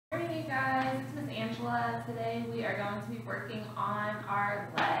Angela. Today we are going to be working on our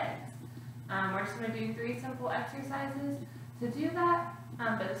legs. We're just going to do 3 simple exercises to do that,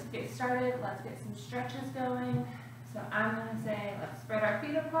 but to get started, let's get some stretches going. So I'm going to say let's spread our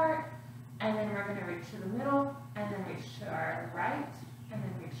feet apart, and then we're going to reach to the middle, and then reach to our right, and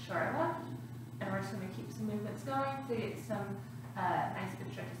then reach to our left, and we're just going to keep some movements going to get some nice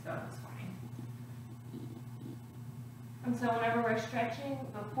good stretches going this morning. And so whenever we're stretching,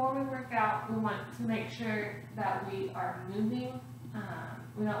 before we work out, we want to make sure that we are moving.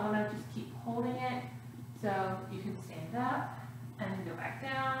 We don't want to just keep holding it. So you can stand up and then go back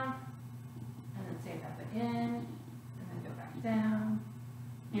down, and then stand up again, and then go back down.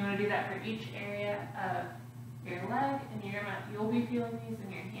 You want to do that for each area of your leg, and you'll be feeling these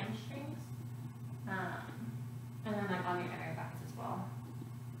in your hamstrings, and then like on your inner thighs as well.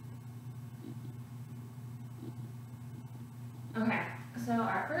 Okay, so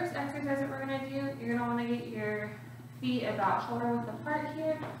our first exercise that we're going to do, you're going to want to get your feet about shoulder width apart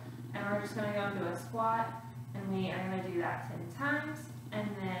here, and we're just going to go into a squat, and we are going to do that 10 times, and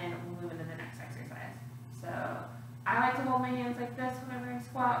then we'll move into the next exercise. So I like to hold my hands like this whenever I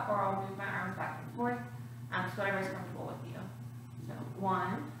squat, or I'll move my arms back and forth, so whatever's comfortable with you. So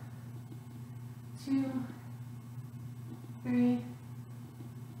 1, 2, 3,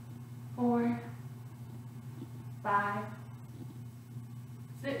 4, 5,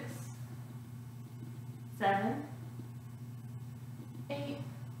 6, 7, 8,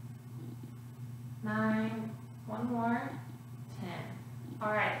 9, one more, 10.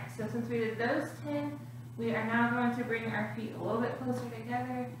 Alright, so since we did those 10, we are now going to bring our feet a little bit closer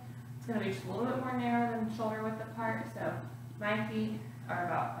together. It's going to be just a little bit more narrow than shoulder width apart, so my feet are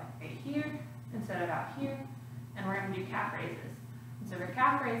about like right here instead of out here, and we're going to do calf raises. And so for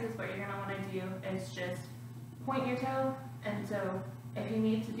calf raises, what you're going to want to do is just point your toe, and so if you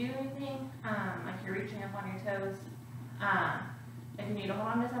need to do anything, like you're reaching up on your toes, if you need to hold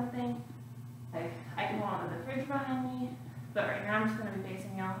on to something, like I can hold on to the fridge behind me, but right now I'm just going to be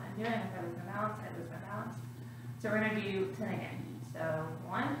facing out and doing it. If I lose my balance, I lose my balance. So we're going to do 10 again. So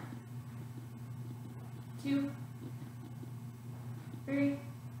 1, 2, 3,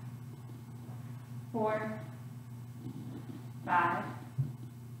 4, 5,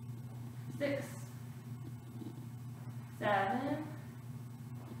 6, 7,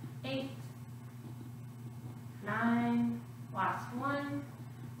 8, 9, last one,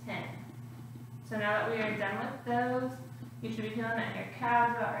 10. So now that we are done with those, you should be feeling that in your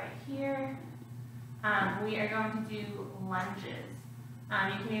calves about right here. We are going to do lunges.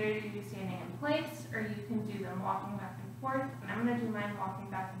 You can either do standing in place, or you can do them walking back and forth. And I'm going to do mine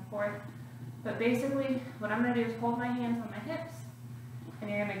walking back and forth. But basically, what I'm going to do is hold my hands on my hips, and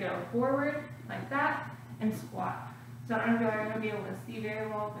you're going to go forward like that and squat. So I don't know if you're going to be able to see very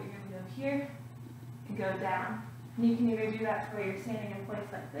well, but you're going to go here and go down. And you can either do that to where you're standing in place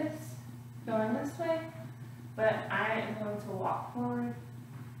like this, going this way, but I am going to walk forward,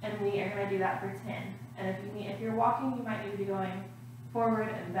 and we are going to do that for 10. And if you're walking, you might need to be going forward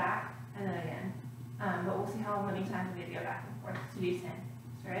and back, and then again. But we'll see how many times we need to go back and forth to do 10.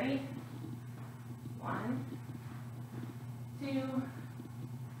 So ready? 1, 2,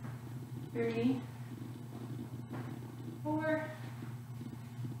 3, 4,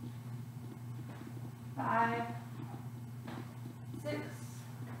 5, 6,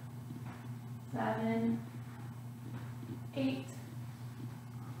 7, 8,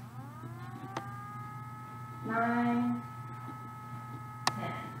 9,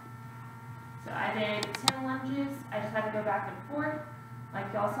 10. So I did 10 lunges. I just had to go back and forth.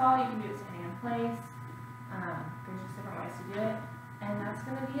 Like y'all saw, you can do it standing in place. There's just different ways to do it. And that's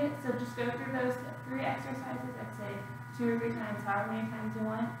going to be it. So just go through those 3 exercises, I'd say 2 or 3 times, however many times you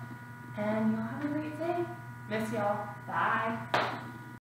want. And you'll have a great day. Miss y'all. Bye.